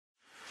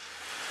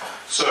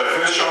So, 1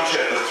 John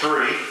chapter 3.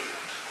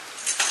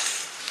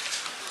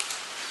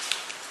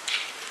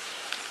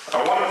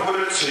 I want to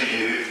put it to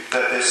you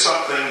that there's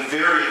something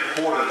very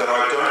important that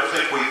I don't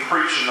think we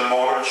preach in the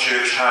modern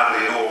church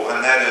hardly at all,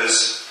 and that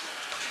is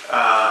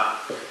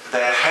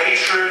that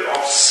hatred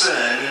of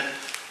sin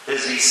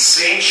is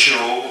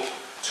essential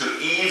to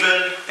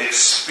even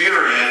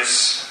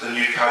experience the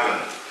new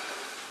covenant.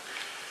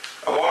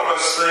 A lot of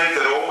us think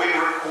that all we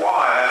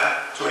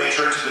require to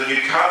enter into the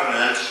new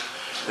covenant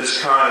is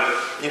kind of,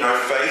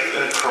 faith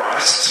in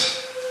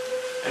Christ,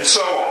 and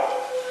so on.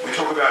 We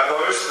talk about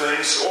those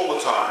things all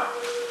the time.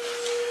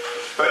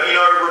 But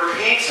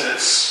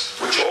repentance,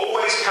 which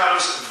always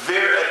comes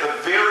at the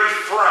very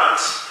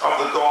front of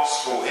the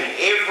gospel in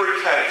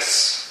every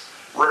case,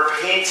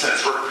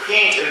 repentance,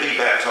 repent and be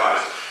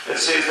baptized. It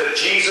says that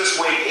Jesus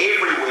went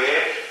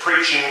everywhere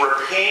preaching,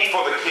 repent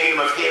for the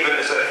kingdom of heaven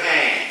is at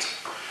hand.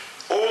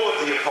 All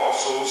of the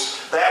apostles,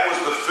 that was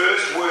the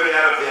first word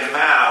out of their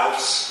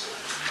mouths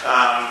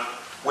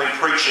when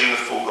preaching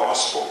the full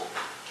gospel.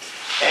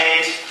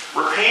 And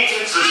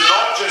repentance is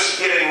not just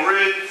getting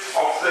rid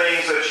of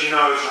things that you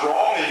know is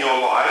wrong in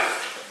your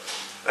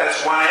life. That's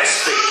one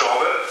aspect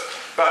of it.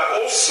 But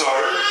also,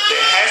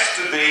 there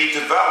has to be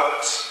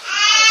developed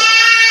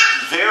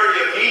very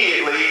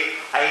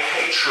immediately a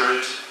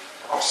hatred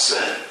of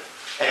sin.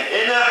 An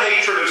inner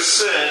hatred of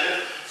sin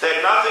that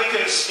nothing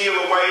can steal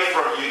away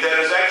from you, that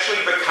has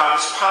actually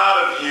becomes part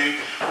of you,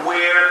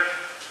 where,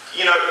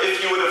 if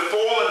you were to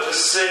fall into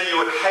sin, you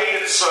would hate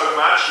it so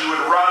much, you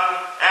would run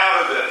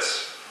out of it.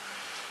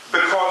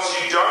 Because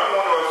you don't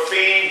want to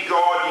offend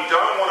God, you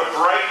don't want to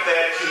break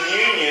that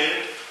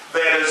communion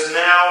that is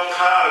now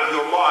part of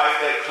your life,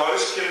 that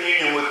close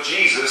communion with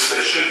Jesus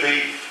that should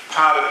be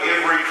part of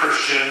every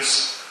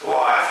Christian's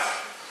life.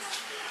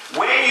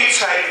 When you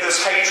take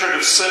this hatred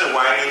of sin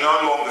away and you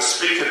no longer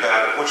speak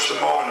about it, which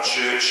the modern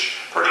church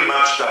pretty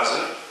much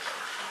doesn't,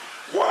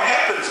 what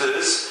happens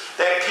is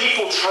that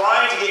people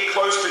trying to get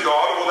close to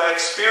God, or they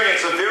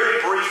experience a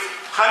very brief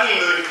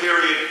honeymoon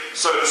period,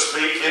 so to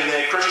speak, in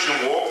their Christian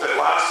walk that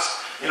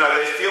lasts,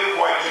 they feel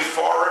quite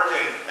euphoric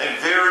and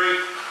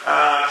very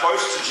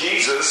close to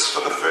Jesus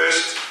for the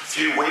first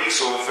few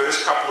weeks or the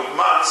first couple of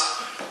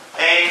months.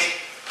 And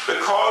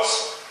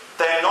because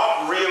they're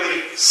not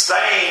really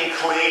staying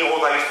clean, or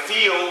they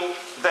feel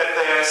that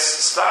they're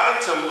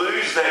starting to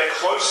lose that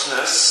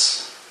closeness,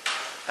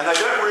 and they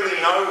don't really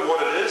know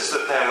what it is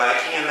that they're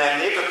lacking, and they're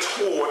never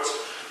taught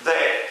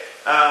that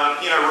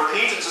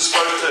repentance is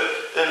supposed to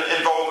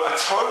involve a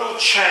total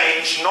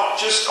change, not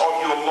just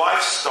of your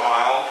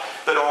lifestyle,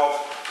 but of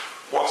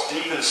what's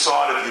deep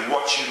inside of you,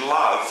 what you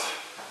love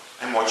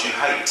and what you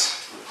hate.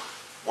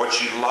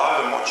 What you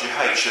love and what you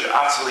hate should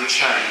utterly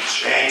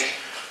change. And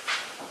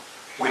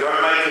we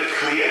don't make it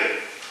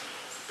clear.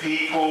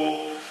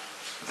 People,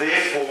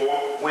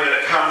 therefore, when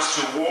it comes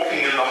to walking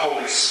in the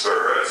Holy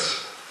Spirit,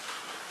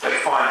 they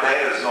find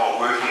that is not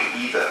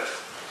working either.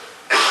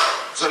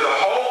 So the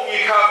whole new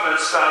covenant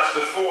starts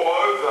to fall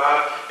over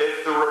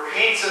if the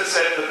repentance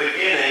at the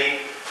beginning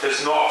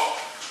is not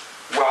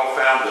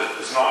well-founded,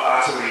 is not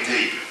utterly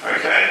deep.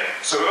 Okay?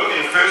 So we're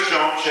looking at 1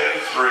 John chapter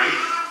 3,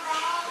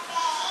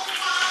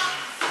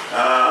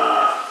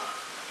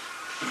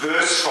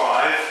 verse 5.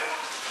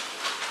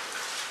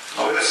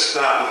 Now let's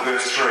start with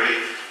verse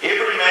 3.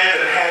 Every man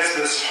that has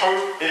this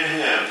hope in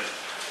him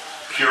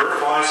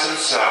purifies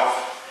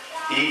himself,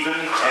 even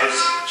as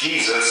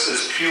Jesus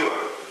is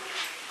pure.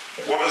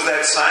 What is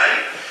that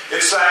saying?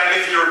 It's saying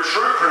if you're a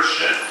true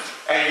Christian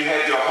and you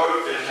have your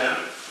hope in Him,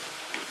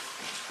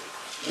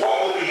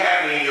 what will be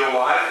happening in your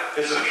life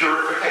is a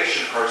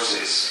purification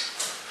process.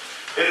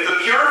 If the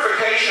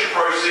purification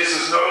process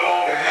is no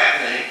longer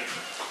happening,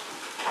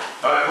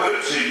 I put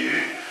it to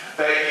you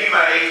that you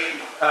may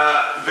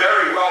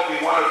very well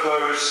be one of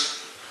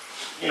those,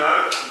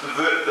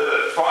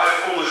 the 5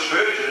 foolish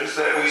virgins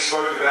that we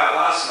spoke about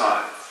last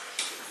night.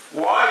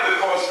 Why?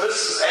 Because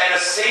this is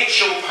an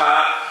essential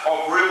part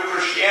of real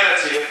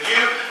Christianity. If you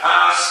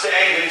are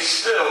standing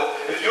still,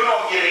 if you're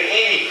not getting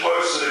any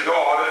closer to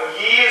God,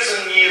 if years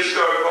and years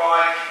go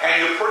by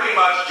and you're pretty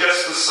much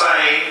just the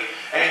same,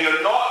 and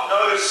you're not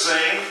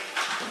noticing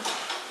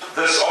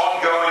this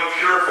ongoing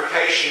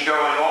purification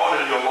going on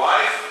in your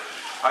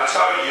life, I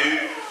tell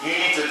you, you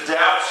need to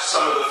doubt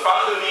some of the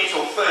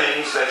fundamental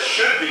things that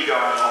should be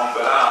going on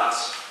but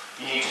aren't.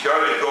 You need to go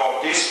to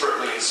God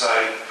desperately and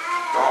say,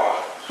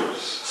 God,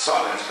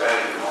 something's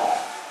badly wrong.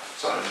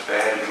 Something's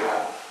badly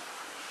wrong.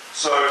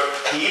 So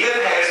he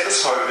that has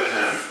this hope in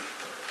him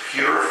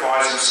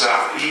purifies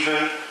himself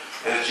even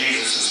as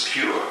Jesus is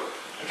pure.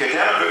 Okay,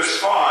 down in verse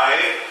 5,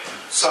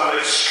 some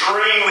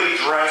extremely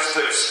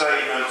drastic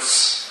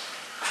statements.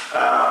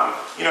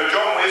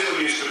 John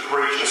Wesley used to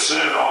preach a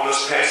sermon on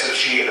this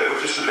passage here that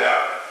was just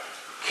about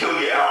kill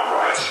you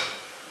outright.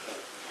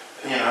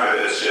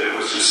 It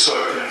was just so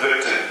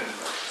convicting.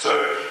 So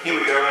here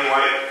we go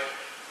anyway.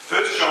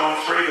 1 John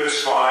 3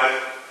 verse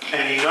 5,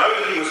 and you know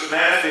that he was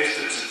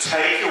manifested to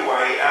take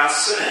away our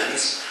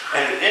sins,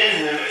 and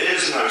in him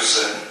is no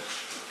sin.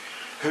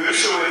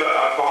 Whosoever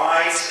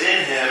abides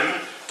in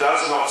him does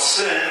does not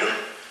sin.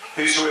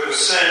 Whosoever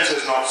sins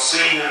has not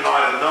seen him,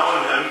 neither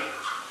known him.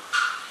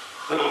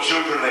 Little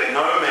children, let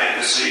no man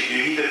deceive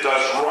you. He that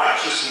does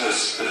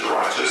righteousness is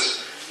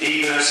righteous,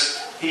 even as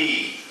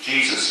he,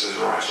 Jesus, is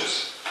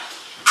righteous.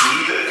 He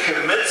that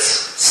commits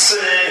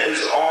sin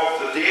is of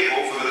the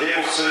devil, for the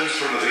devil sins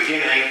from the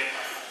beginning.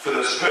 For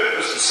this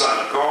purpose the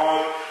Son of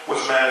God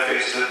was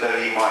manifested, that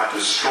he might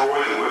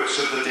destroy the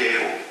works of the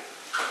devil.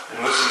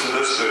 And listen to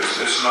this verse,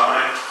 verse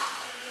 9.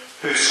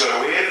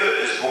 Whosoever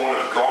is born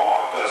of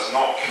God does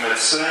not commit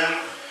sin,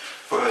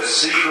 for his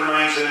seed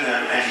remains in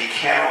him, and he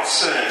cannot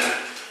sin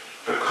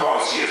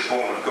because he is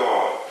born of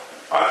God.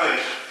 I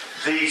think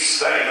these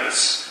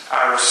statements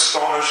are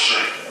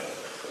astonishing.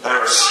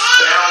 They're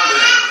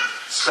astounding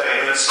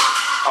statements.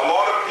 A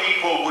lot of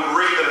people would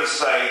read them and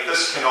say,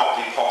 this cannot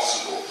be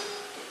possible.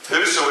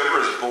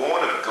 Whosoever is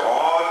born of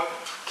God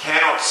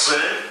cannot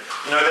sin.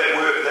 You know, that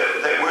word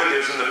there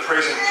is in the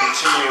present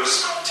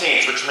continuous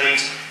tense, which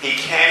means he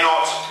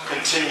cannot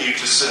continue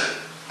to sin.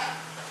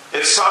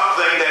 It's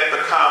something that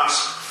becomes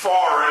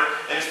foreign.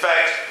 In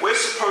fact, we're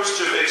supposed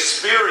to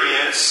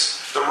experience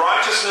the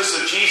righteousness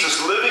of Jesus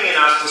living in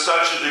us to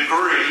such a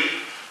degree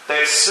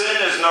that sin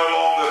is no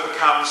longer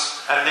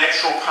becomes a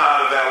natural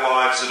part of our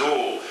lives at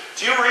all.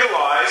 Do you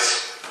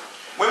realize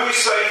when we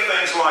say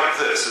things like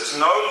this, it's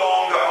no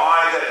longer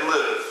I that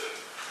live,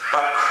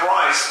 but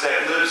Christ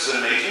that lives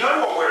in me? Do you know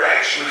what we're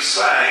actually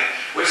saying?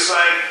 We're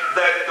saying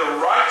that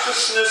the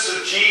righteousness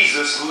of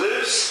Jesus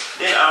lives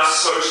in us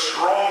so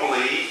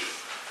strongly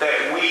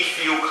that we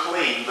feel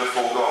clean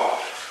before God.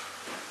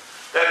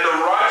 That the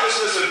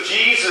righteousness of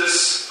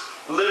Jesus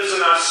lives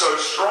in us so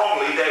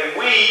strongly that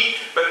we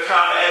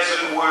become, as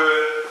it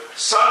were,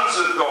 sons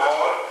of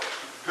God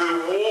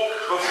who walk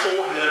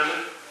before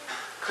Him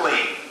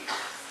clean.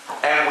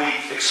 And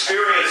we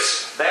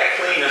experience that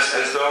cleanness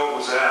as though it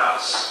was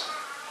ours.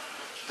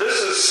 This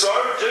is so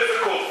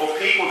difficult for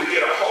people to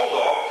get a hold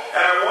of,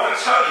 and I want to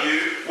tell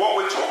you what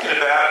we're talking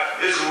about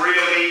is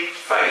really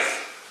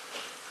faith.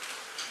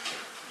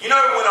 You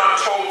know, when I'm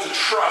told to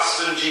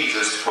trust in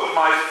Jesus, to put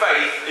my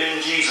faith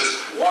in Jesus,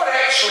 what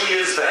actually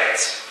is that?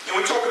 And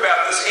we talk about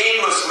this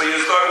endlessly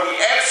as though we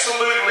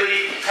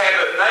absolutely have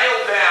it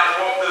nailed down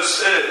what this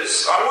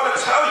is. I want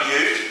to tell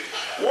you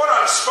what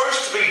I'm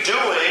supposed to be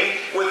doing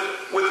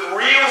with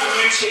real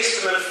New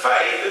Testament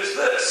faith is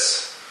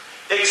this.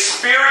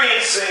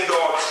 Experiencing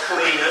God's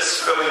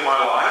cleanness filling my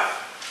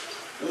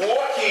life,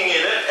 walking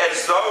in it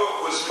as though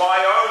it was my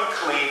own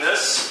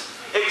cleanness,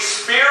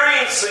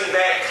 experiencing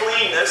that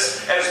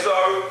cleanness as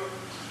though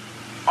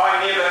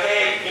I never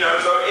had,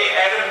 as though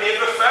Adam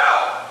never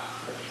fell.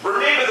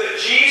 Remember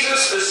that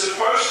Jesus is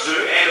supposed to,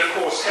 and of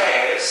course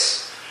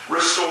has,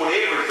 restored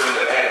everything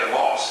that Adam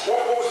lost.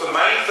 What was the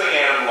main thing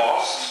Adam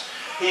lost?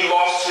 He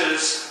lost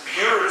his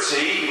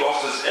purity, he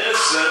lost his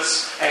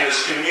innocence, and his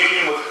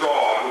communion with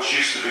God, which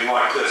used to be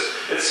like this.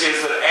 It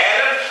says that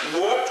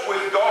Adam walked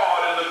with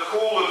God in the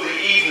cool of the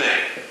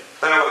evening.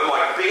 They were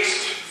like best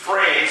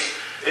friends.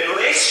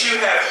 Unless you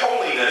have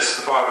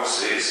holiness, the Bible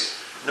says,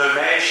 no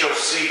man shall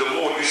see the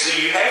Lord. You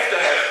see, you have to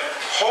have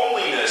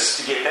holiness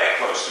to get that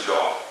close to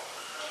God.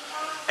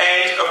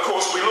 And, of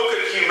course, we look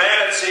at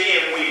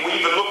humanity and we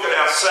even look at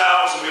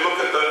ourselves and we look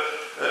at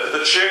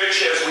the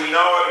church as we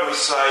know it and we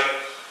say,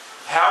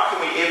 how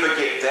can we ever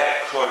get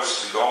that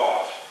close to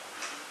God?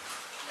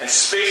 And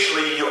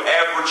especially your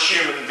average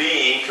human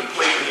being,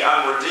 completely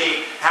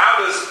unredeemed.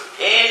 How does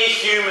any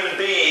human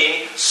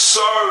being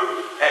so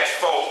at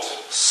fault,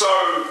 so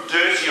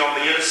dirty on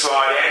the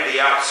inside and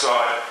the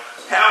outside,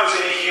 how is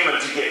any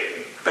human to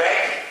get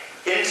back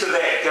into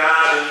that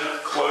garden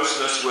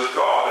closeness with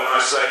God? And I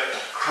say,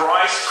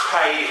 Christ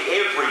paid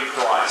every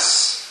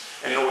price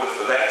in order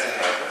for that to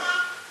happen.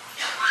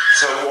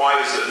 So why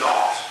is it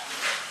not?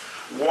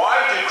 Why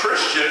do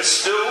Christians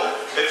still,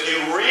 if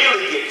you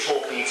really get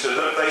talking to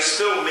them,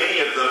 many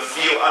of them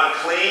feel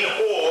unclean,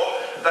 or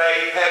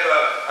they have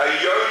a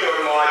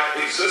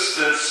yo-yo-like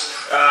existence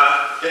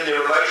in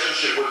their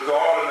relationship with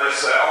God, and they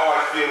say,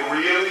 I feel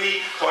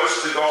really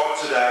close to God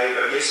today,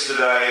 but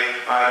yesterday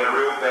I had a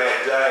real bad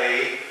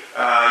day,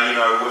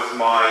 with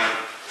my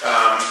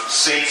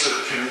sense of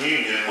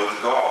communion with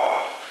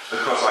God,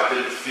 because I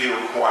didn't feel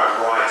quite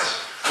right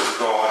with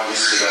God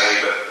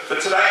yesterday,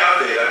 but today I'm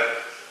better.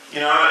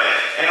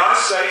 And I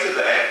say to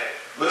that,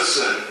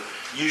 listen,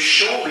 you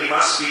surely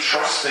must be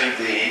trusting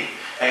then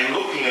and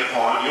looking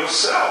upon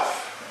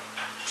yourself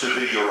to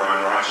be your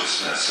own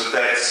righteousness. If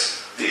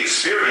that's the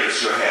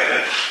experience you're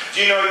having.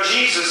 Do you know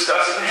Jesus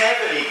doesn't have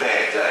any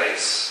bad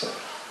days?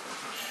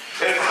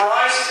 If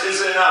Christ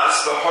is in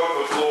us, the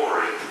hope of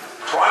glory,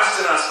 Christ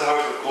in us, the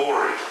hope of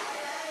glory,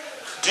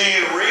 do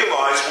you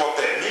realize what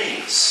that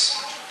means?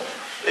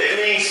 It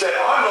means that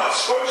I'm not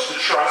supposed to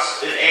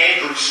trust in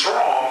Andrew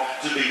Strong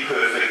to be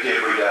perfect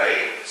every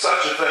day.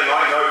 Such a thing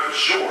I know for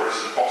sure is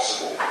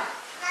impossible.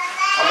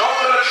 I'm not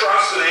going to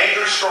trust in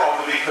Andrew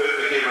Strong to be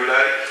perfect every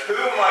day. Who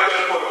am I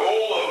going to put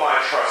all of my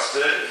trust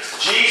in?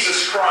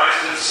 Jesus Christ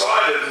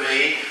inside of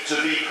me to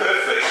be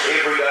perfect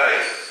every day.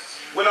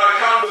 When I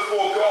come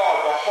before God,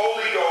 the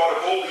holy God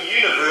of all the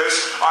universe,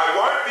 I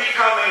won't be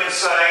and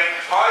saying,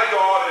 "Hi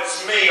God,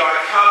 it's me. I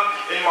come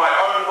in my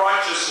own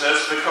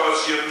righteousness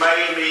because you've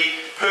made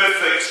me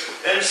perfect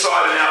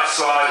inside and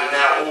outside, and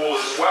now all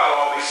is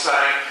well," I'll be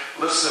saying,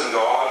 "Listen,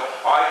 God,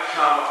 I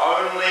come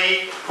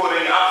only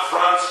putting up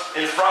front,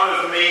 in front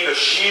of me, the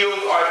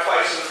shield I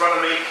place in front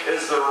of me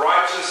is the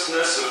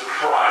righteousness of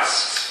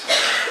Christ."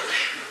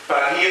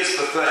 But here's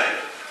the thing.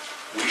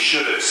 We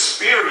should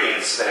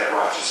experience that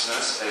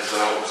righteousness as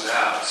though it was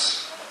ours.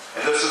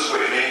 And this is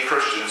where many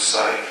Christians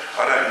say,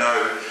 "I don't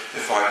know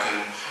if I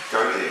can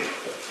go there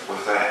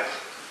with that."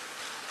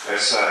 They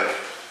say,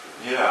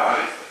 "Yeah,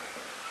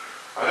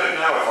 I don't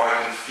know if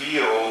I can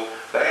feel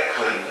that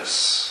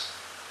cleanness."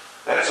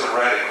 That's a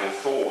radical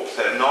thought,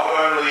 that not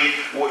only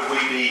would we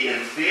be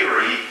in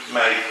theory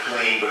made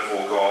clean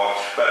before God,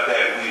 but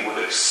that we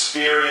would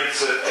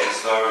experience it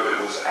as though it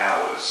was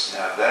ours.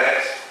 Now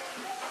that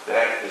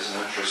is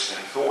an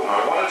interesting thought. And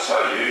I want to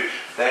tell you,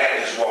 that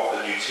is what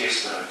the New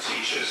Testament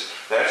teaches.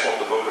 That's what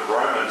the book of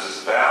Romans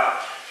is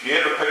about. If you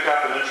ever pick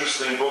up an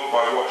interesting book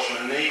by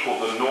Watchman Nee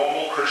called The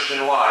Normal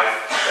Christian Life,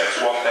 that's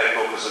what that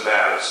book is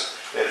about.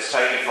 It's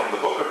taken from the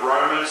book of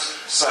Romans,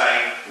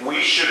 saying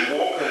we should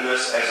walk in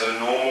this as a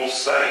normal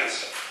state.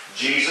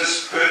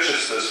 Jesus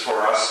purchased this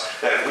for us,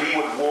 that we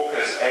would walk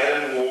as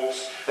Adam walked,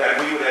 that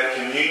we would have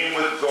communion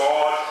with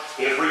God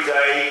every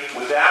day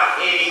without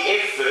any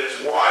effort.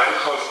 Why?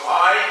 Because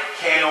I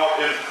cannot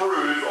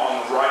improve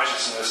on the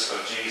righteousness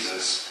of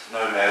Jesus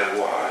no matter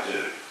what I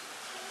do.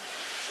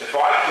 If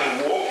I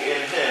can walk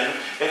in Him,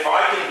 if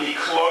I can be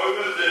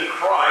clothed in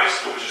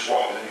Christ, which is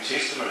what the New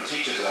Testament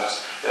teaches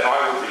us, that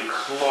I will be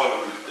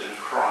clothed in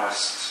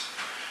Christ.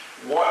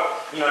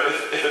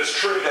 If it's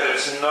true that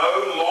it's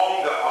no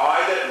longer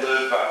I that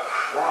live, but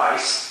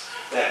Christ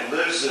that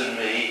lives in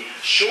me,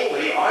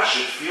 surely I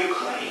should feel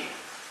clean.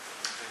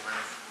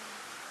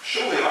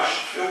 Surely I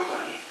should feel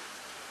clean.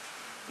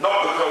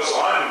 Not because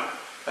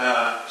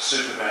I'm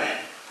Superman,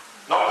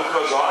 not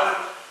because I'm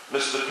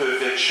Mr.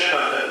 Perfection.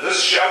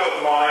 This shell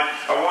of mine,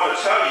 I want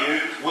to tell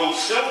you, will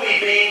still be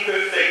being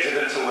perfected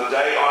until the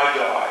day I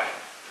die.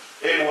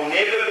 It will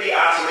never be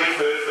utterly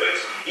perfect,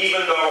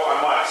 even though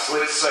I might,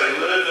 let's say,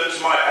 live into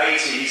my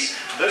 80s.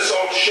 This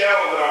old shell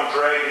that I'm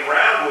dragging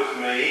around with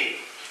me,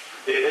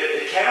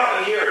 it cannot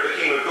inherit the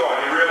kingdom of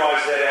God. You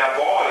realize that our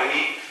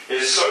body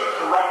is so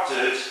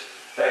corrupted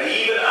that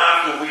even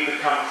after we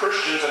become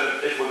Christians,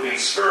 and if we've been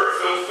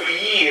Spirit-filled for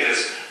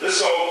years,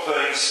 this old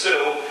thing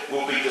still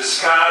will be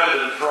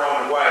discarded and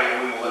thrown away,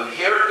 and we will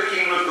inherit the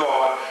kingdom of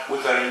God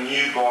with a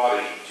new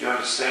body. Do you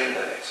understand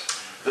that?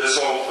 This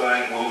old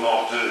thing will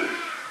not do.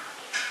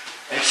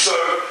 And so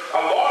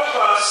a lot of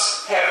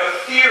us have a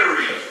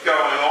theory going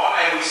on,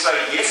 and we say,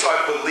 yes,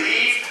 I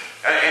believe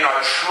and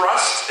I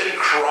trust in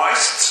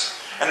Christ.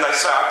 And they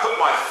say, I put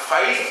my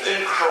faith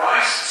in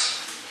Christ.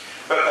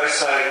 But they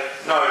say,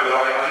 no, but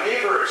I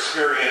never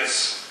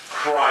experience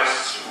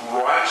Christ's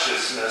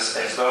righteousness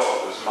as though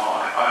it was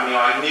mine. I mean,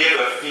 I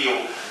never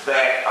feel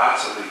that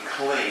utterly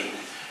clean.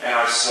 And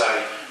I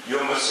say,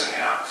 you're missing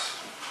out.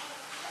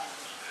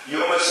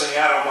 You're missing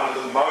out on one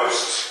of the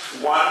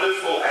most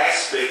wonderful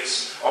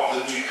aspects of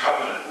the new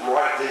covenant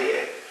right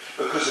there.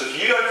 Because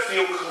if you don't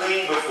feel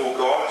clean before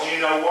God, do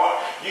you know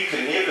what? You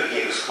can never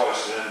get as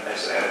close to Him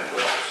as Adam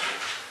got.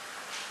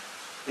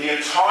 The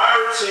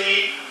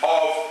entirety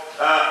of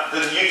the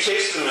New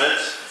Testament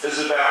is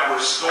about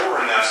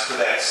restoring us to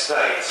that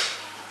state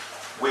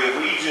where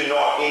we do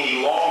not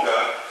any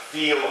longer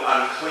feel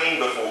unclean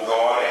before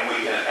God, and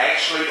we can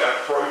actually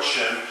approach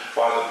Him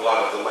by the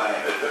blood of the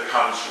Lamb. It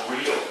becomes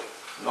real,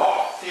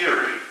 not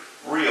theory,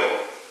 real.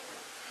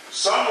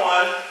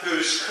 Someone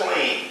who's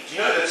clean. Do you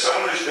know that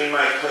someone who's been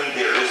made clean,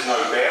 there is no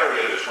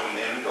barrier between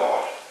them and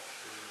God?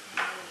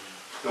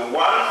 The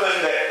one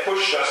thing that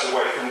pushed us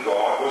away from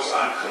God was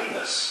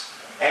uncleanness.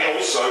 And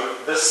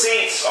also the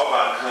sense of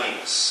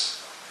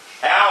uncleanness.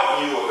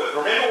 Our view of it.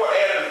 Remember what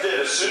Adam did.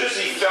 As soon as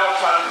he felt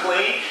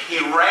unclean, he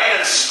ran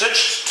and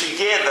stitched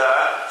together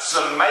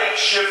some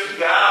makeshift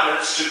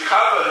garments to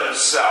cover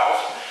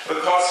himself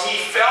because he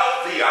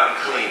felt the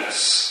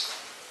uncleanness.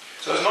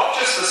 So it's not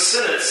just the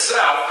sin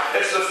itself,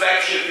 it's the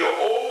fact that you're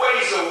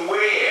always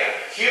aware.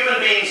 Human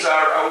beings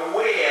are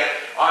aware,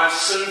 I'm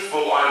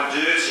sinful, I'm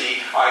dirty,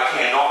 I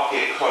cannot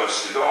get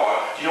close to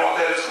God. Do you know what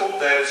that is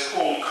called? That is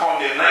called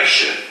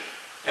condemnation.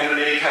 And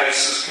in many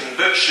cases,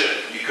 conviction,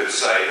 you could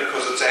say,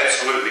 because it's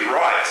absolutely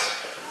right.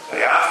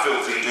 They are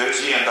filthy,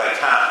 dirty, and they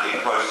can't get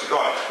close to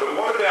God. But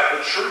what about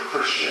the true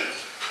Christian?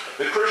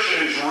 The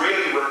Christian who's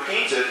really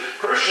repented,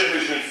 Christian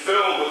who's been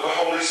filled with the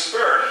Holy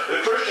Spirit, the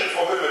Christian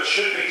for whom it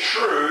should be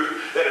true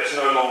that it's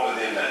no longer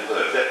them that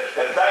live,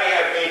 that they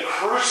have been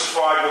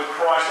crucified with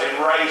Christ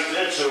and raised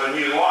into a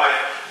new life,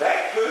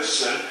 that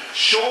person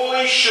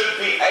surely should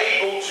be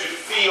able to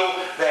feel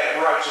that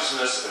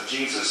righteousness of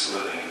Jesus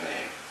living in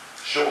them.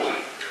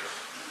 Surely.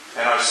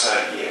 And I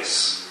say,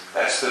 yes,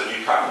 that's the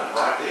new covenant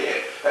right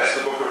there. That's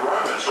the book of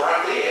Romans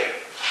right there.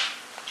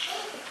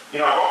 You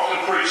know, I've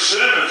often preached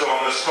sermons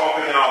on this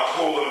topic, and I'll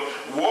call them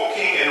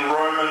Walking in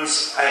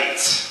Romans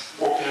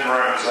 8. Walking in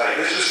Romans 8.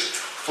 Let's just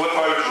flip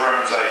over to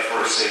Romans 8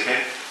 for a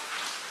second.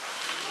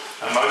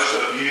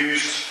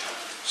 abused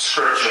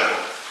Scripture,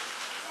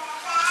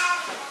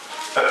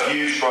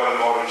 abused by the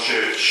modern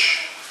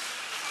church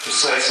to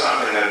say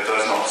something that it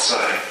does not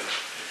say.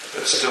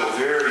 It's still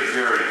very,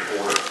 very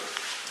important.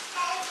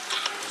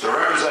 So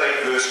Romans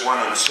 8, verse 1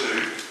 and 2.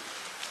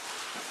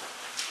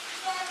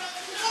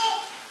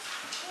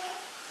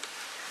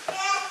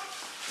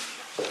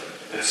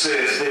 It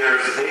says, there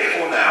is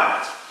therefore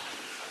now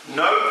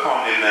no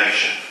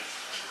condemnation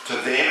to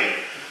them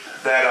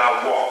that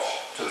are what?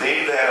 To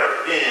them that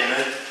are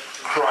in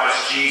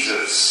Christ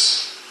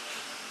Jesus,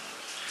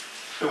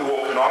 who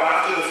walk not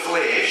after the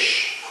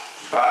flesh,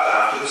 but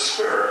after the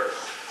Spirit.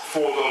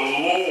 For the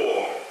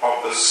law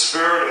of the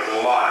Spirit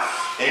of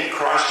life in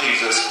Christ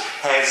Jesus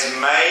has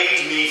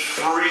made me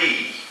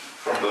free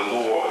from the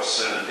law of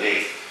sin and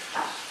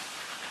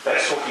death.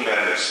 That's talking about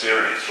an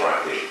experience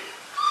right there.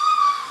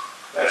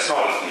 That's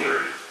not a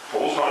theory.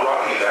 Paul's not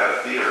writing about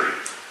a theory.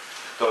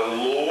 The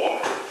law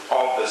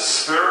of the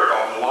Spirit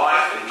of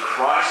life in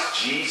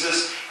Christ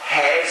Jesus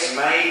has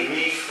made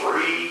me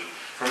free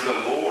from the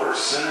law of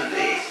sin and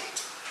death.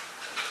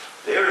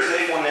 There is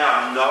therefore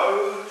now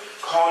no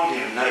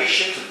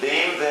condemnation to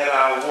them that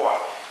are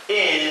what?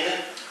 In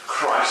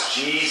Christ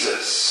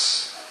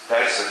Jesus.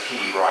 That's the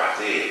key right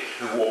there.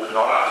 Who walk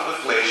not after the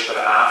flesh, but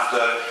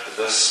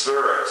after the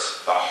Spirit.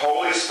 The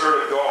Holy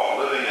Spirit of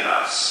God living in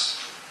us.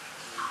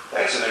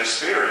 That's an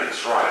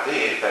experience right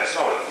there. That's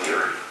not a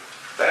theory.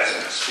 That's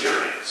an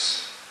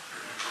experience.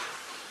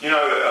 You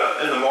know,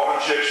 in the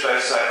modern church they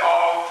say,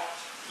 oh,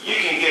 you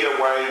can get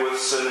away with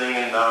sinning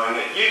and knowing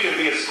it. You can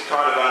be as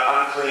kind of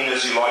unclean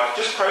as you like.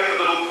 Just pray the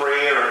little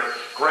prayer and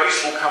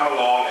grace will come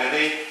along. And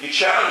then you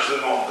challenge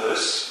them on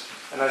this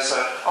and they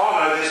say, oh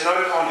no, there's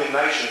no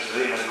condemnation to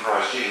them in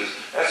Christ Jesus.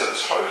 That's a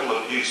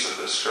total abuse of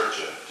the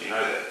Scripture. Do you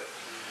know that?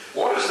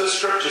 What is the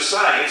Scripture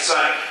saying? It's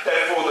saying that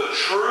for the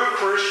true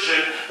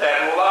Christian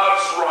that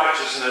loves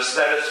righteousness,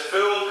 that is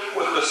filled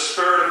with the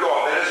Spirit of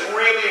God, that is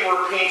really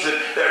repented,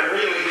 that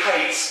really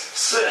hates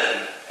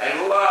sin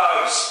and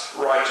loves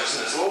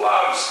righteousness,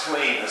 loves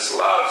cleanness,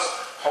 loves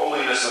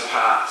holiness of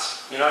heart.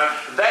 You know,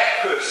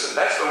 that person,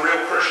 that's the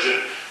real Christian,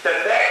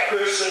 that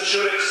person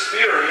should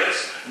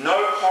experience no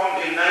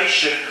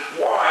condemnation.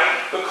 Why?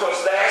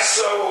 Because they're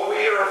so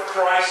aware of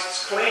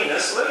Christ's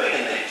cleanness living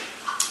in them.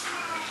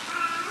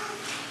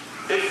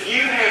 If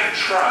you have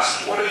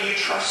trust, what are you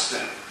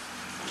trusting?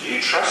 Do you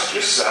trust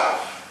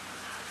yourself?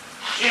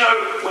 You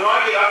know, when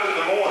I get up in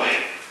the morning,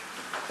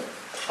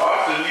 I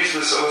often use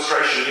this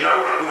illustration. You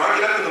know, when I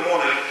get up in the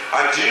morning,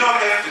 I do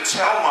not have to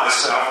tell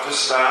myself to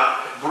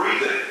start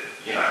breathing.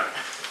 You know,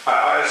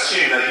 I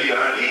assume that you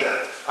don't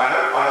either. I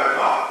hope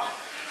not.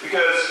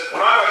 Because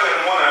when I wake up in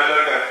the morning, I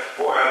don't go,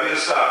 boy, I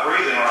better start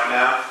breathing right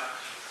now.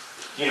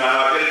 You know,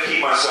 I better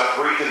keep myself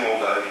breathing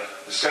all day.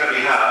 It's going to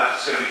be hard.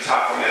 It's going to be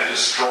tough. I'm going to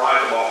just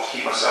strive a lot to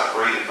keep myself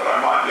breathing, but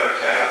I might be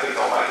okay. I think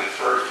I'll make it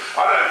through.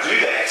 I don't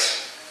do that.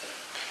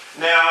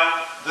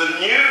 Now, the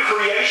new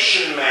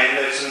creation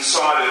man that's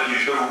inside of you,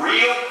 the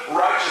real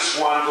righteous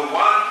one,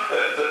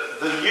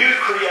 the new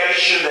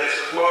creation that's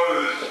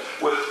clothed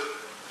with,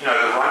 you know,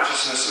 the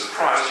righteousness of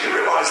Christ, you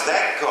realise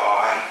that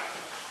guy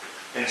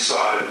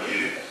inside of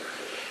you,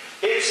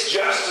 it's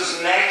just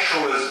as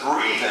natural as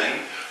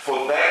breathing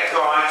for that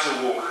guy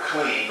to walk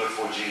clean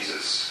before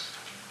Jesus.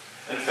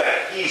 In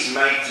fact, he's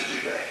made to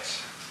do that.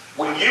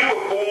 When you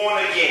were born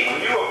again,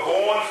 when you were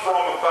born from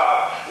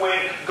above,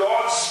 when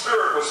God's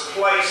Spirit was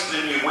placed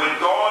in you, when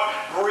God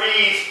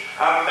breathed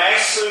a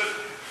massive,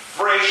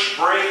 fresh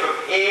breath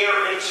of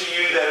air into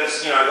you that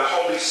is, you know, the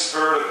Holy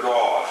Spirit of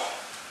God,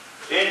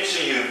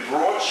 into you,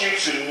 brought you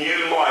to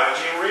new life.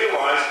 Do you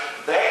realise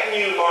that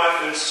new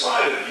life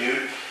inside of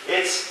you,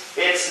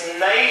 it's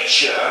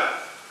nature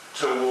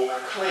to walk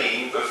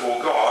clean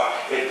before God.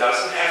 It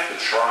doesn't have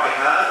to try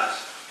hard.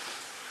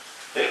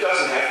 It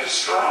doesn't have to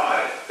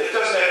strive. It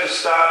doesn't have to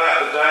start out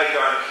the day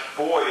going,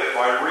 boy, if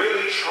I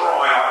really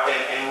try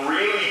and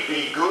really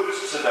be good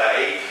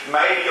today,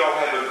 maybe I'll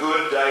have a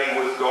good day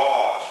with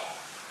God.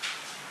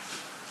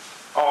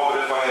 Oh,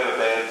 but if I have a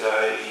bad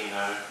day, you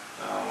know,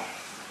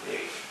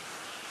 heck.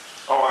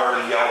 Oh, I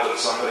already yelled at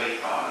somebody.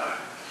 Oh,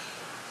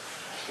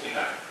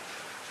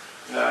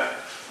 no.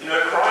 You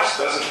know, Christ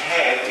doesn't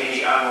have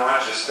any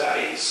unrighteous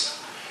days.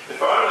 If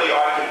only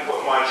I can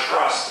put my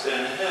trust in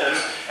Him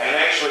and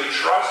actually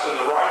trust in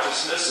the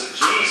righteousness of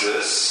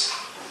Jesus,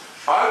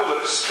 I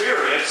will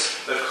experience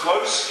the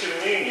close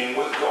communion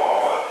with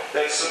God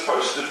that's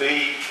supposed to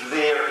be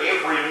there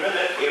every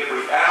minute,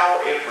 every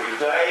hour, every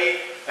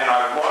day, and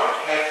I won't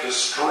have to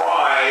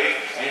strive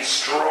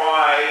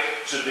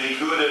to be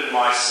good in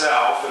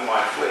myself and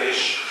my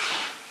flesh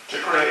to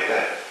create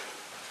that.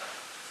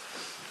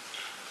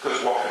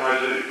 Because what can I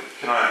do?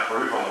 Can I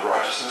improve on the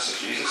righteousness of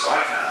Jesus?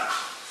 I can't.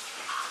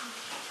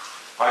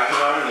 I can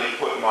only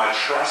put my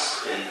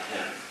trust in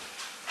Him.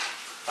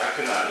 I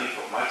can only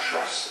put my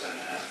trust in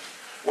Him.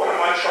 What am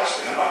I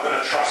trusting? I'm not going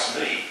to trust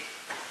me.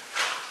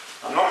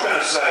 I'm not going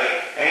to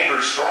say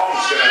Andrew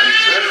Strong's going to be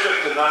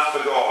perfect enough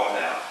for God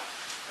now.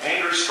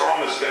 Andrew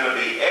Strong is going to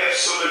be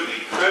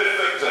absolutely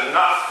perfect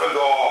enough for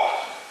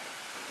God.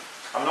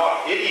 I'm not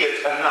not idiot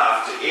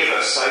enough to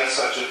ever say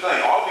such a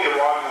thing. I'll be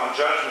arriving on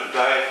Judgment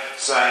Day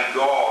saying,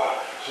 God,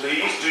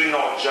 please do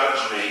not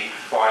judge me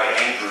by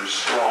Andrew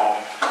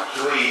Strong.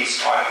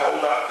 Please, I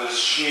hold up this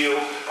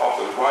shield of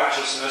the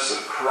righteousness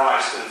of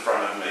Christ in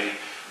front of me.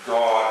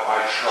 God,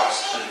 I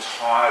trust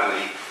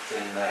entirely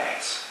in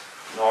that,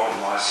 not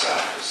in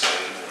myself to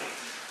save me.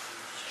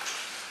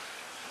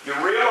 You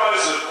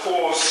realize, of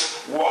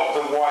course, what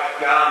the white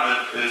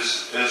garment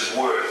is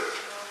worth.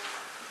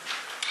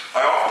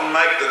 I often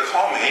make the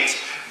comment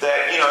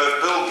that,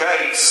 if Bill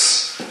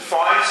Gates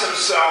finds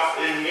himself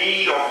in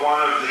need of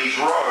one of these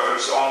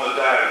robes on the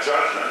Day of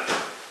Judgment,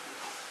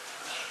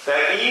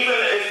 that even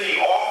if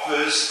he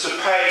offers to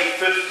pay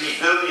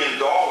 $50 billion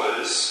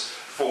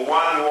for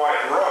one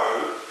white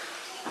robe,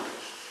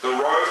 the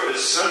robe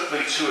is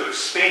simply too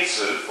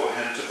expensive for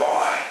him to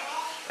buy.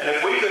 And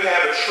if we could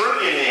have a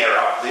trillionaire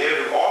up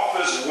there who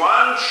offers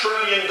 $1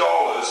 trillion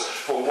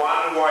for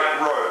one white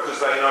robe, because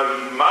they know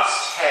you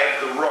must have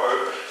the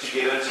robe to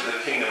get into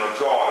the kingdom of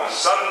God, and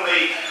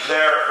suddenly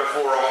they're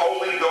before a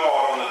holy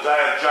God on the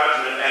Day of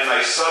Judgment, and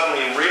they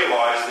suddenly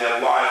realize their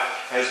life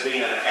has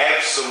been an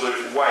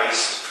absolute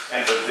waste,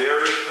 and the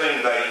very thing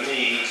they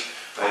need,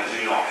 they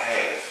do not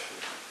have.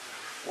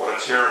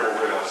 What a terrible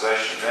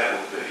realization that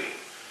would be.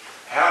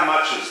 How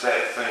much is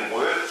that thing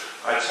worth?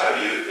 I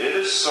tell you, it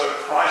is so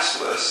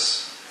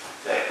priceless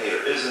that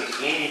there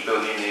isn't any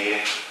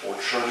billionaire or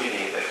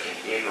trillionaire that can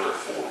ever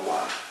afford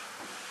one.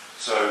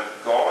 So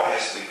God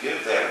has to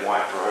give that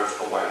white robe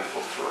away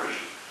for free.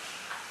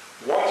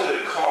 What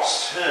did it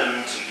cost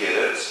him to get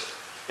it?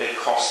 It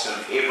cost him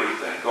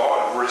everything.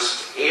 God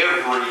risked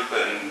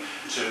everything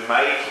to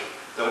make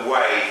the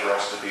way for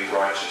us to be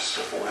righteous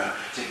before him,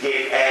 to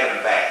get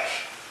Adam back.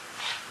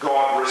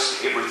 God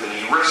risked everything.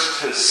 He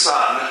risked his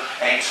son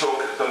and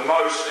took the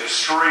most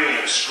extreme,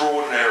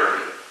 extraordinary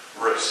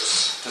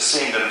risks to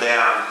send him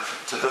down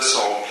to this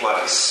old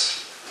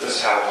place,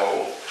 this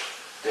hellhole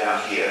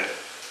down here.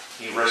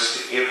 He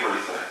risked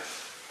everything.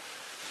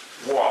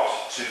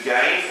 What? To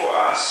gain for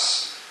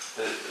us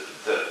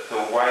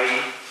the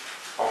way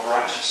of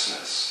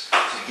righteousness.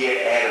 To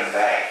get Adam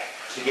back.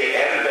 To get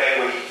Adam back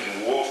where he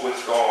can walk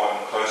with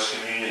God in close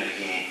communion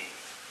again.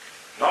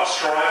 Not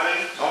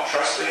striving, not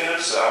trusting in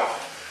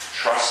himself,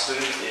 trusting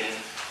in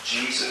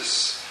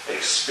Jesus,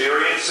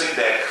 experiencing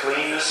that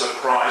cleanness of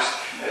Christ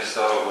as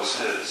though it was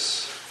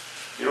his.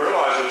 You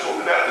realize we're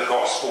talking about the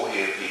gospel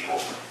here,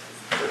 people.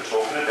 We're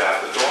talking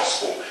about the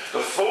gospel.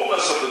 The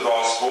fullness of the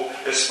gospel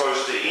is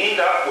supposed to end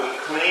up with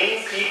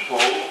clean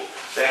people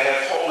that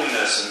have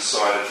holiness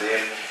inside of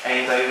them,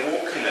 and they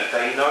walk in it.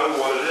 They know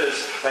what it is.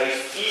 They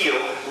feel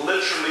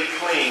literally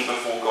clean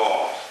before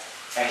God,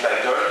 and they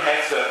don't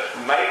have to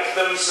make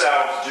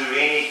themselves do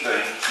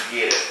anything to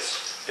get it.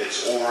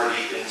 It's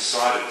already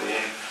inside of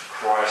them.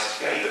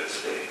 Christ gave it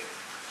to them.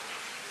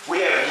 We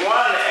have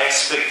one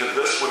aspect of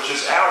this, which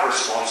is our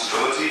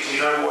responsibility. Do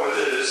you know what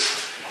it is?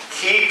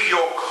 Keep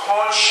your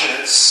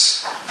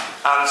conscience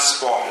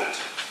unspotted.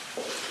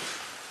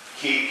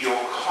 Keep your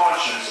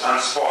conscience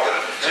unspotted.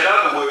 In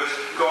other words,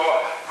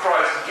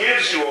 Christ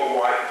gives you a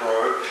white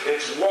robe.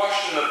 It's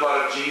washed in the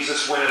blood of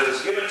Jesus. When it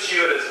is given to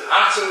you, it is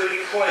utterly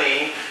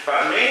clean.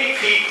 But many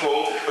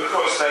people,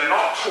 because they're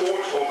not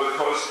taught or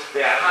because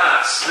their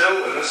hearts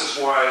still, and this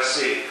is why I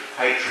said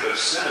hatred of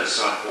sin is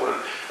so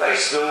important, they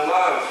still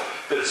love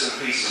bits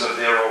and pieces of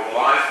their old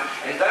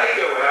life, and they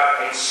go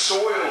out and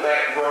soil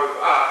that robe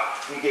up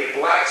and get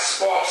black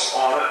spots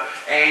on it,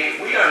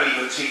 and we don't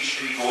even teach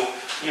people,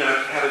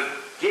 how to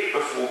get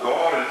before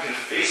God and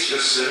confess your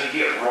sin and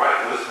get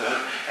right with him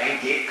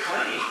and get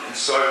clean. And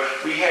so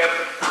we have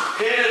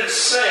hidden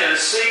sin,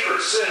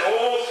 secret sin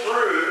all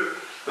through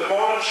the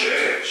modern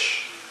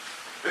church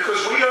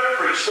because we don't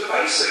preach the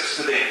basics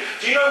to them.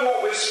 Do you know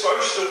what we're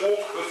supposed to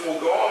walk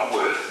before God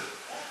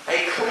with?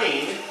 A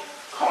clean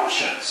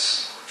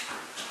conscience.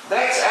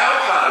 That's our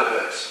part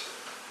of it.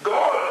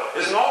 God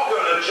is not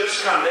going to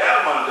just come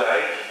down one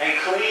day and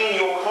clean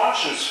your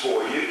conscience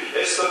for you.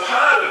 It's the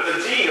part of the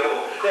deal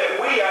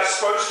that we are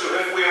supposed to,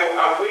 if we're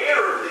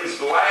aware of these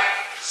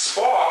black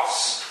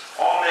spots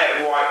on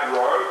that white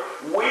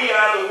robe, we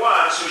are the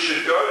ones who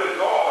should go to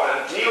God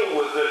and deal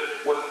with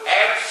it with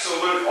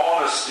absolute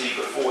honesty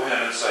before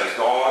him and say,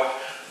 God,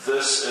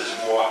 this is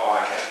what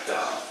I have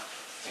done.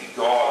 And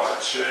God, I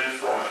turn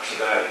from it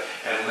today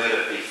and let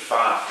it be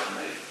far from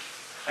me.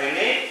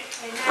 Amen?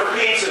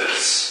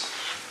 Repentance.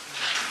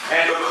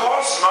 And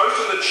because most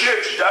of the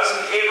church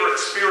doesn't ever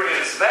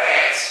experience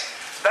that,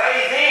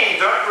 they then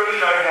don't really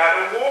know how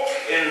to walk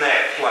in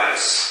that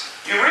place.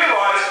 You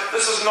realize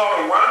this is not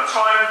a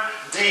one-time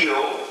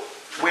deal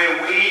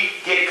where we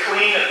get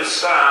clean at the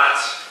start.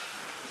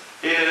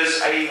 It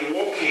is a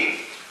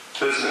walking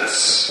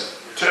business.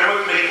 Turn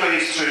with me,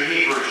 please, to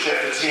Hebrews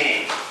chapter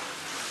 10.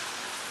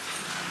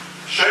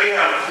 Show you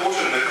how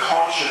important the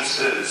conscience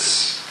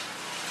is.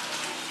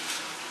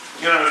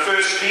 In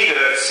 1 Peter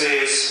it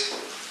says,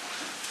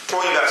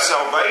 talking about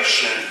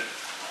salvation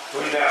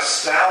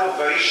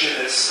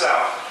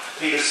itself,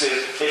 Peter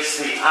says, it's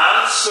the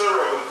answer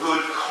of a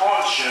good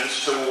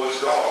conscience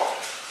towards God.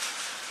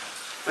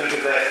 Think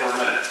of that for a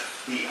minute.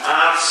 The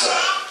answer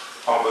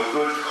of a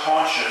good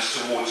conscience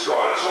towards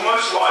God. It's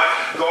almost like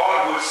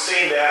God would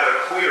send out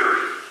a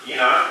query,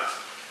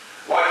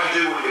 like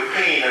you do when you're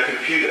pinging a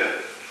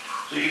computer.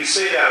 So you can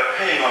send out a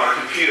ping on a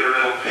computer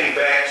and it'll ping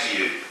back to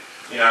you.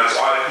 Its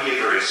IP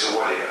address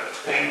or whatever.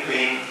 Ping,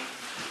 ping.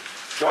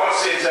 God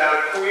sends out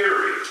a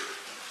query.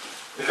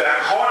 If our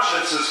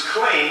conscience is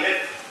clean,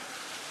 it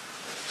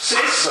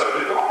says so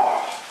to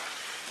God.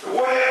 But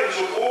what happens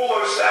with all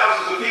those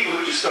thousands of people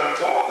who just don't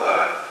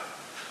bother?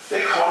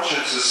 Their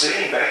conscience is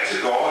sending back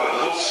to God a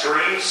little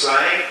scream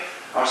saying,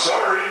 I'm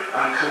sorry,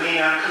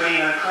 unclean,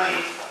 unclean,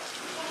 unclean.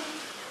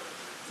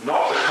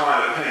 Not the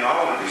kind of ping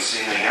I want to be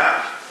sending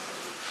out.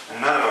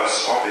 And none of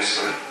us,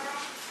 obviously.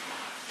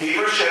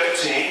 Hebrews chapter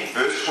 10,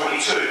 verse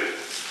 22.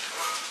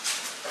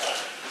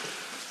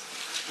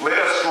 Let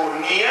us draw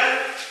near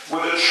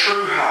with a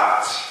true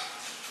heart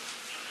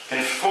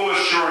and full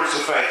assurance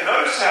of faith.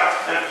 Notice how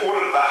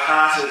important the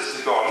heart is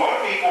to God. A lot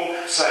of people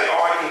say,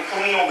 I can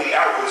clean all the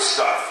outward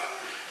stuff.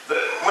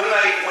 When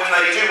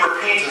they do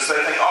repentance,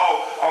 they think,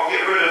 I'll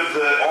get rid of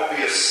the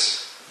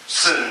obvious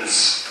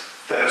sins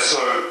that are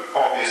so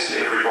obvious to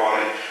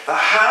everybody. The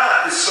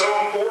heart is so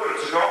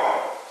important to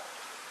God.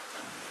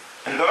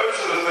 And those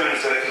are the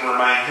things that can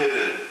remain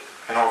hidden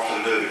and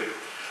often do.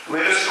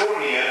 Let us draw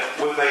near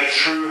with a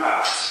true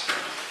heart,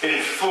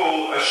 in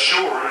full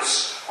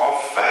assurance of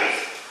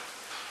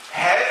faith,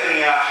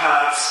 having our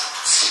hearts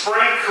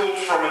sprinkled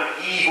from an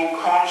evil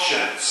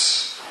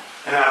conscience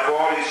and our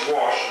bodies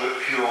washed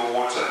with pure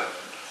water.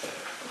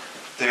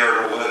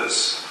 There it all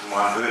is, in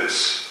one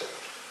verse.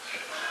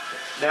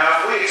 Now,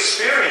 if we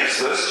experience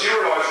this, do you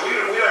realise we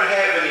don't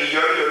have any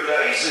yo-yo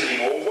days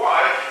anymore?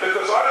 Why?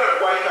 Because I don't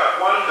wake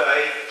up one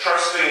day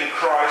trusting in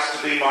Christ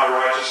to be my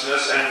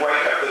righteousness and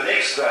wake up the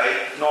next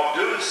day not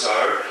doing so.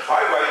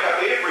 I wake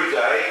up every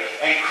day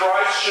and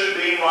Christ should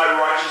be my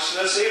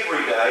righteousness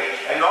every day.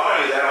 And not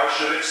only that, I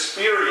should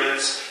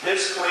experience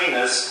His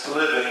cleanness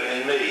living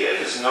in me. It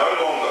is no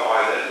longer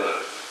I that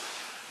live,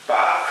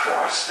 but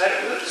Christ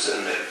that lives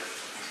in me.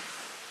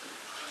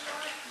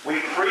 We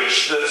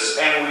preach this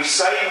and we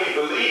say we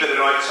believe it,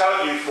 and I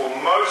tell you, for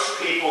most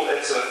people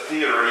it's a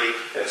theory,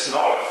 it's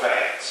not a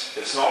fact.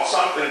 It's not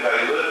something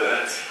they live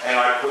in, and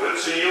I put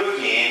it to you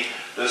again,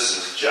 this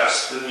is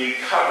just the new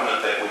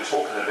covenant that we're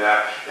talking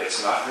about.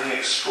 It's nothing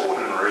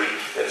extraordinary.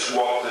 It's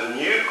what the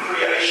new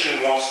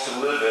creation wants to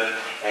live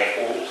in at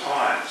all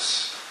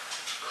times.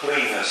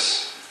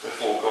 Cleanness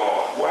before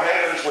God. What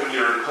happens when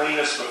you're in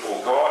cleanness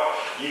before God?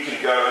 You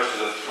can go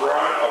into the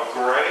throne of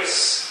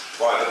grace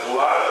by the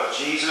blood of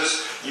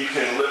Jesus. You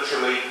can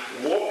literally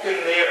walk in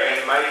there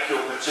and make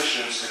your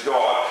petitions to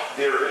God.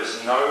 There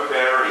is no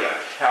barrier.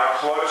 How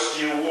close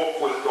do you walk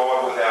with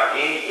God without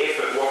any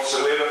effort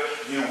whatsoever?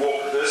 You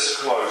walk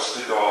this close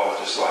to God,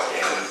 just like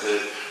Adam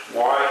did.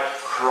 Why?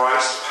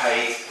 Christ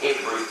paid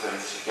everything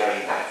to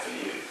gain that for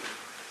you.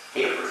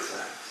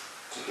 Everything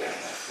to gain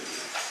that for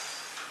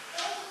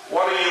you.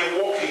 What are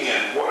you walking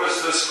in? What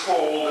is this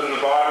called in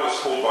the Bible? It's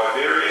called by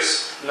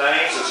various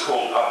names. It's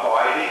called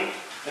abiding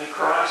in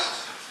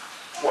Christ.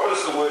 What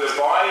does the word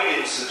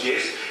abiding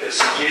suggest? It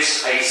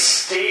suggests a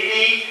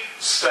steady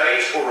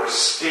state or a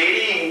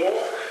steady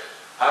walk.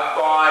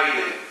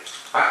 Abiding.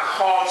 A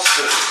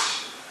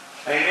constant.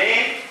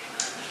 Amen?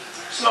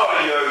 It's not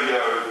a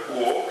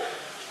yo-yo walk.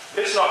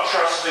 It's not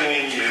trusting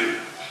in you.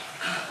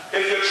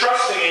 If you're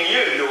trusting in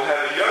you, you'll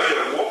have a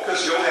yo-yo walk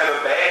because you'll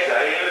have a bad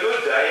day and a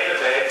good day and a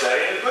bad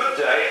day and a good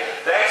day.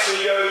 That's a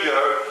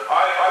yo-yo.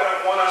 I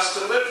don't want us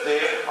to live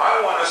there.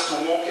 I want us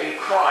to walk in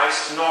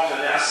Christ, not in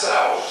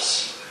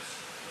ourselves.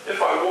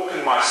 If I walk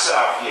in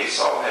myself, yes,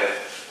 I'll have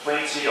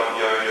plenty of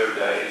yo-yo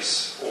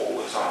days all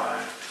the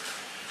time.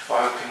 If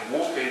I can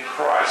walk in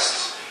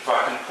Christ, if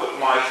I can put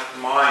my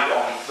mind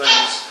on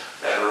things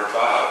that are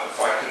above, if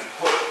I can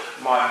put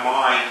my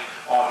mind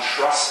on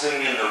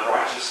trusting in the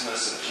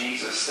righteousness of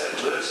Jesus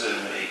that lives in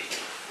me,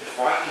 if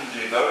I can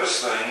do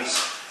those things,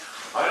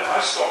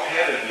 I stop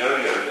having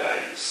yo-yo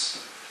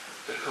days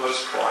because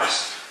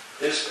Christ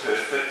is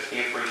perfect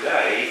every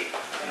day,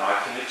 and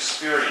I can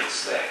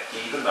experience that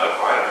even though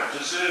I don't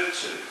deserve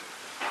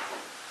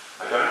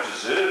to. I don't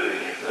deserve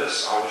any of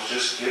this. I was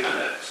just given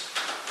it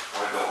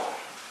by God.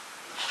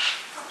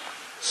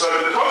 So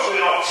because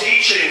we're not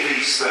teaching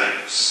these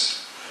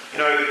things,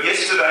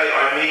 yesterday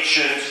I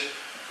mentioned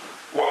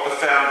what the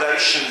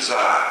foundations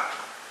are.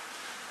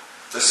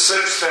 The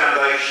 6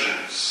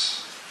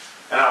 foundations.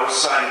 And I was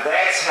saying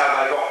that's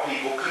how they got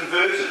people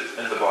converted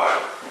in the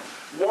Bible.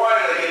 Why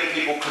are they getting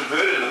people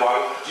converted in the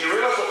Bible? Do you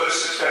realise what those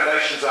 6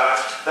 foundations are?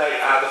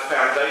 They are the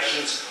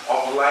foundations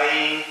of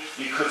laying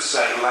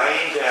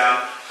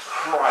down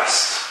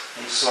Christ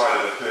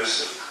inside of a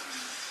person.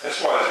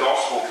 That's why the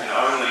gospel can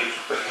only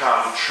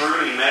become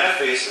truly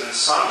manifest in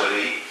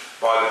somebody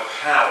by the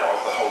power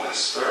of the Holy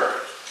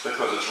Spirit,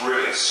 because it's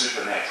really a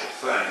supernatural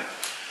thing.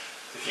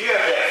 If you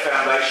have that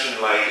foundation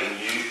laid in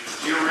you,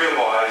 you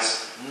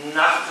realise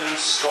nothing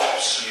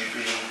stops you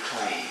being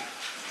clean.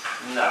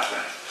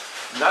 Nothing.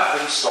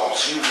 Nothing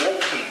stops you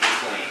walking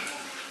clean.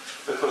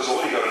 Because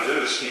all you've got to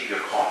do is keep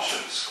your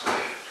conscience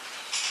clear.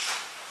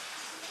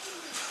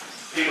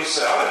 people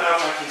say, I don't know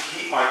if I can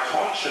keep my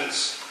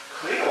conscience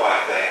clear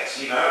like that.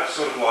 It's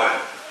sort of like,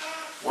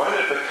 won't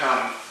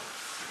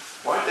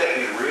that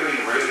be really,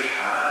 really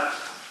hard?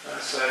 And I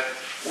say,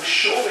 well,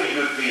 surely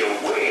you'd be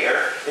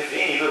aware if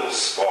any little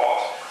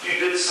spot, if you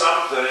did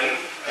something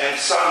and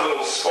some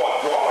little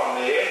spot got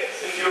on there,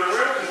 if you're in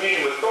real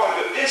communion with God,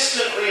 you're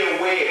instantly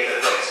aware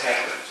that that's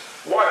happened.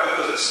 Why?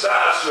 Because it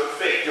starts to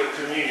affect your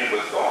communion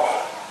with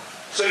God.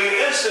 So you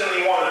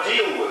instantly want to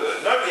deal with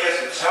it. Nobody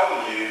has to tell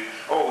you,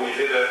 oh, you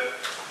better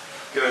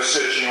go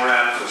searching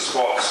around for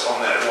spots on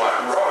that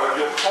white road.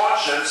 Your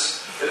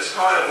conscience is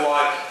kind of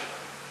like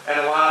an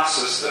alarm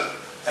system.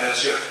 And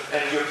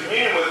your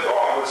communion with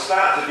God will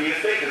start to be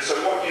affected. So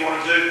what do you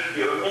want to do?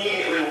 You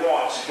immediately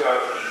want to go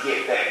and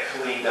get that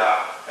cleaned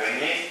up.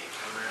 Amen?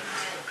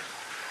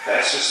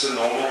 That's just the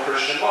normal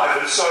Christian life.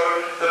 And so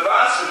the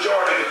vast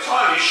majority of the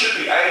time you should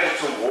be able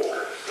to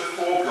walk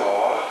before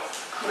God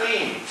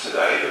clean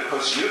today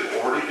because you've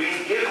already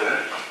been given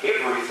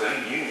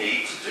everything you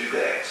need to do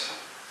that.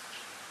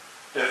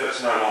 If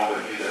it's no longer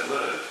you that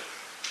live,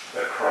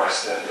 but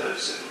Christ that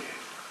lives in you.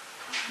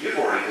 You've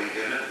already been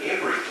given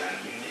everything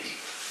you need.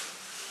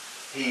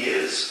 He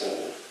is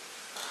all.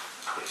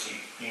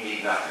 You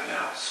need nothing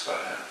else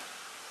but Him.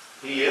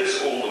 He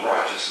is all the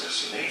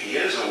righteousness you need. He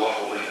is all the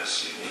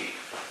holiness you need.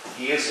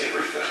 He is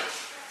everything.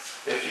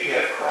 If you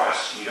have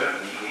Christ, you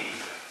don't need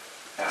anything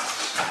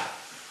else.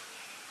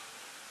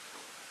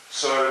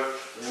 So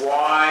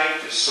why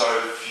do so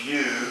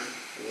few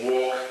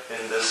walk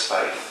in this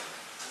faith?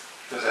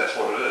 Because that's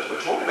what it is.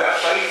 We're talking about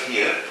faith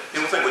here.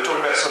 People think we're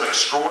talking about some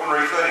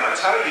extraordinary thing. I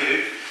tell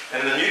you,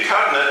 in the New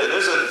Covenant, it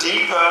is a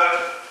deeper,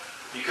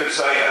 you could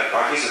say, I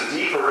guess a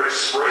deeper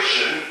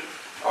expression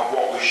of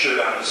what we should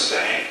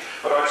understand.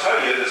 But I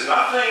tell you, there's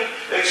nothing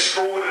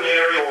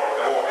extraordinary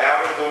or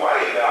out of the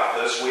way about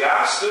this. We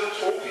are still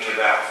talking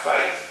about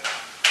faith.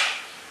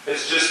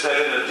 It's just that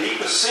in a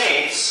deeper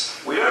sense,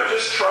 we don't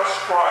just trust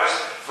Christ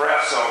for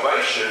our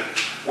salvation.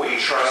 We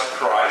trust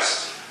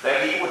Christ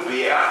that He would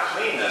be our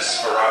cleanness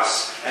for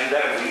us and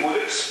that we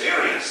would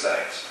experience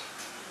that.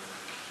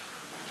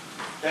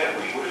 That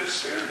we would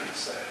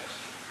experience that.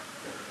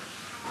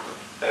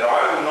 That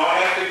I will not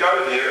have to go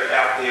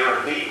out there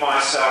and beat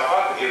myself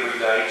up every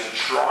day to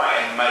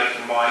try and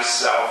make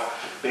myself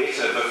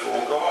better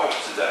before God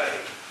today.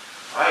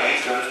 I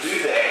ain't going to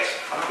do that.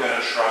 I'm going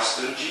to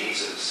trust in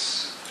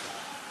Jesus.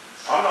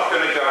 I'm not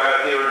going to go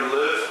out there and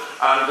live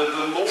under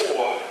the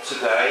law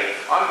today.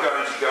 I'm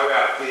going to go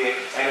out there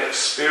and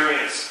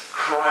experience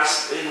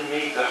Christ in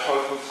me, the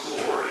hope of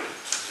glory.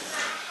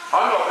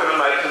 I'm not going to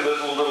make a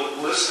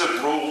little list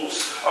of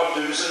rules of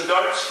do's and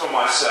don'ts for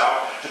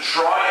myself to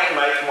try and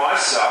make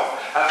myself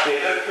a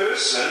better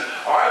person.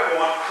 I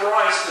want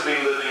Christ to be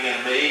living in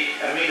me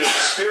and me to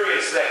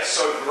experience that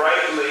so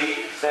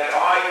greatly that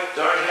I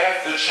don't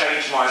have to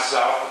change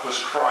myself because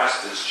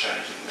Christ is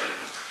changing me.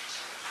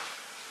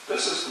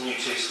 This is the New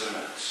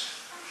Testament.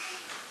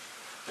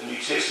 The New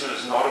Testament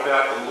is not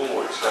about the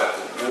law, it's about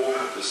the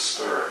walk of the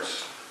Spirit.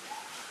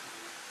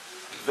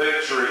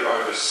 Victory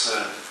over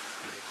sin.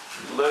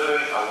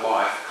 Living a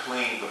life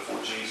clean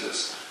before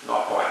Jesus,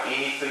 not by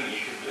anything you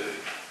can do,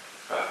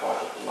 but by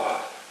the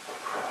blood of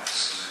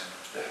Christ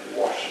that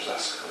washes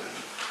us clean.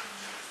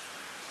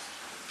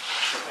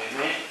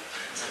 Amen?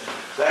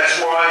 That's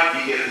why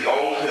you get the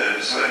old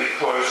hymns. Let me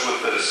close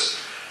with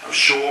this. I'm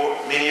sure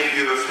many of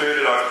you have heard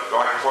it.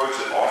 I quote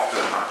it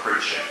often in my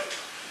preaching.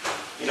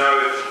 You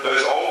know,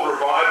 those old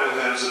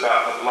revival hymns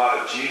about the blood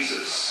of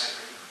Jesus.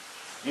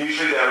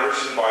 Usually they're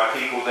written by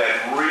people that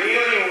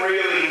really,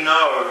 really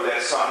know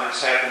that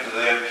something's happened to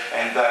them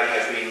and they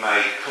have been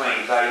made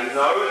clean. They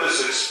know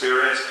this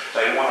experience.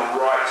 They want to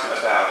write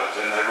about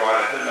it and they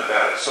write a hymn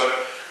about it. So,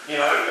 you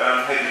know,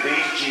 have you been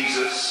to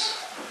Jesus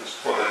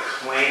for the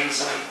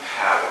cleansing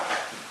power?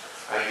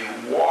 Are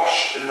you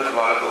washed in the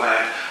blood of the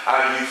Lamb?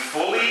 Are you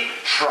fully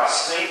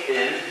trusting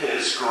in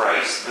His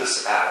grace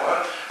this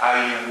hour? Are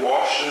you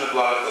washed in the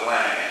blood of the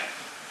Lamb?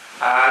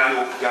 Are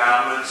your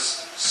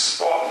garments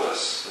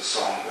spotless, the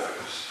song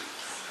goes.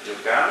 Your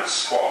garments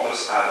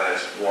spotless, are they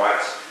as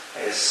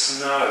white as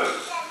snow?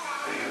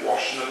 Are you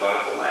washed in the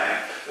blood of the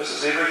Lamb? This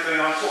is everything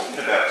I'm talking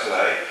about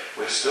today.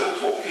 We're still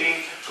talking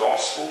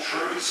gospel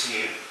truths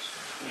here.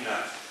 You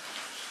know,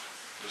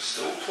 we're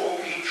still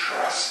talking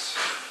trust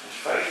and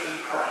faith in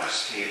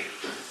Christ here.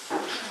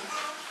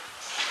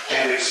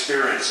 And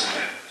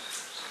experiencing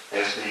it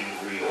as being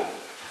real.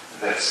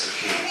 That's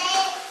the key.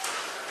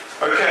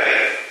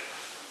 Okay,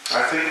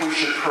 I think we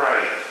should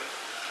pray.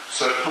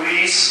 So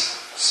please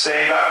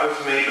stand up with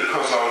me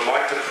because I would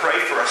like to pray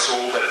for us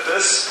all that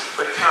this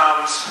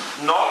becomes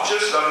not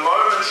just a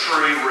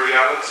momentary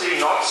reality,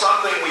 not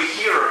something we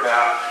hear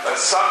about, but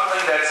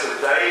something that's a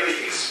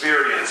daily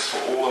experience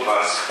for all of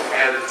us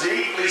and a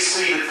deeply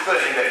seated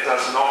thing that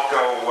does not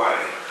go away,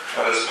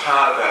 but is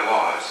part of our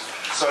lives.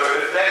 So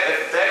if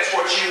that's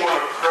what you want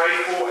to pray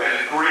for and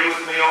agree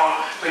with me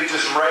on, please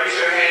just raise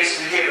your hands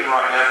to heaven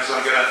right now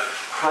because I'm going to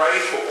pray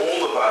for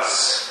all of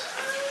us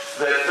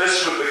that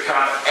this would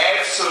become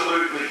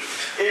absolutely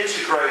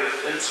integrated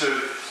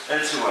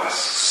into us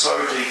so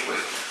deeply.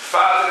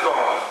 Father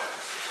God,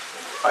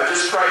 I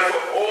just pray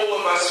for all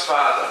of us,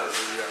 Father,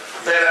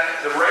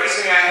 that are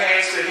raising our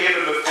hands to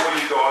heaven before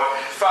you, God.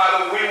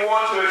 Father, we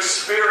want to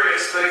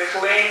experience the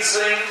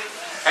cleansing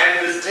and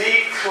the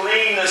deep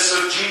cleanness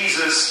of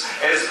Jesus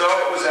as though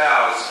it was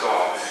ours,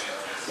 God.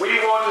 We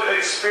want to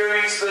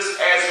experience this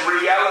as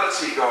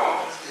reality,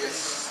 God.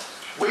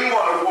 We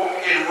want to walk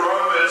in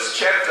Romans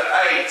chapter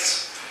 8,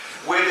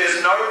 where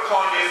there's no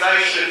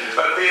condemnation,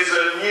 but there's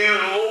a new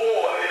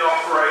law in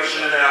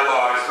operation in our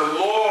lives. The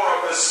law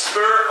of the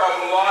Spirit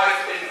of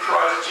life in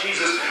Christ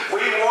Jesus.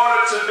 We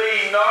want it to be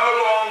no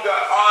longer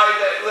I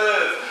that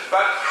live,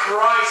 but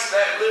Christ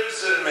that lives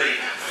in me.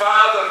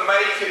 Father,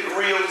 make it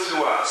real to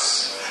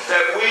us.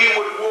 That we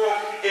would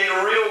walk in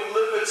real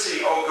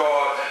liberty, oh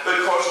God,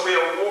 because we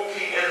are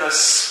walking in the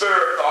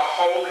Spirit, the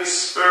Holy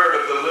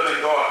Spirit of the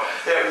living God.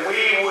 That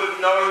we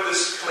would know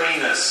this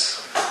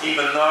cleanness,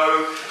 even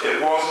though it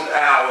wasn't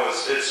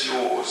ours, it's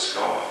yours,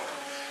 God.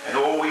 And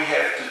all we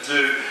have to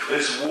do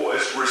is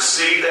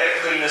receive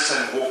that cleanness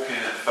and walk in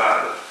it,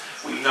 Father.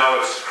 We know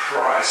it's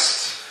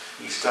Christ.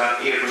 He's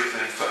done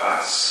everything for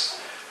us.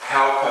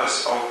 Help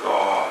us, oh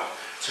God,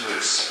 to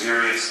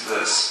experience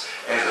this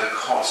as a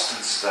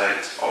constant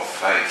state of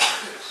faith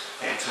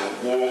and to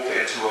walk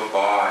and to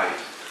abide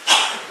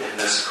in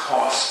this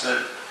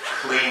constant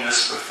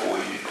cleanness before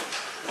you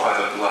by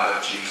the blood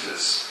of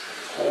Jesus.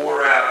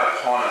 Pour out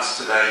upon us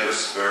today your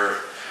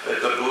Spirit.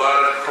 Let the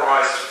blood of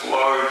Christ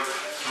flow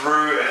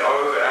through and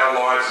over our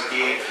lives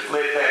again.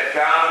 Let that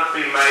garment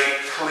be made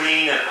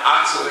clean and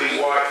utterly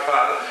white,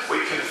 Father.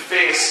 We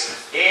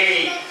confess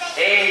any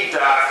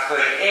dark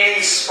thing,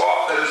 any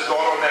spot that has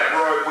got on that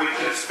road. We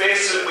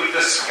confess it, we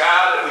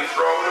discard it, we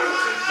throw it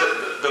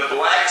in. The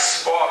black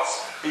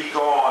spots be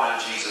gone in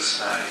Jesus'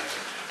 name.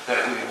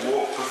 That we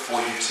walk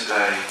before you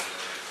today,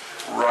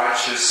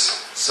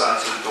 righteous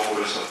sons and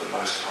daughters of the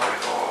Most High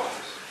God,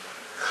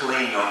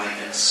 clean on the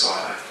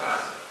inside,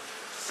 Father.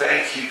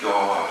 Thank you,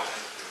 God.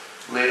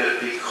 Let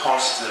it be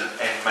constant,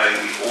 and may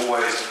we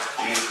always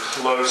be in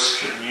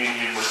close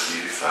communion with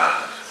you,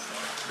 Father.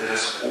 Let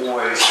us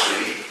always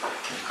be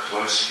in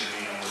close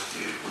communion with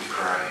you, we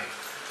pray.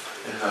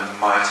 In the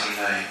mighty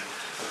name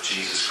of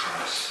Jesus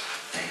Christ.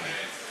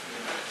 Amen.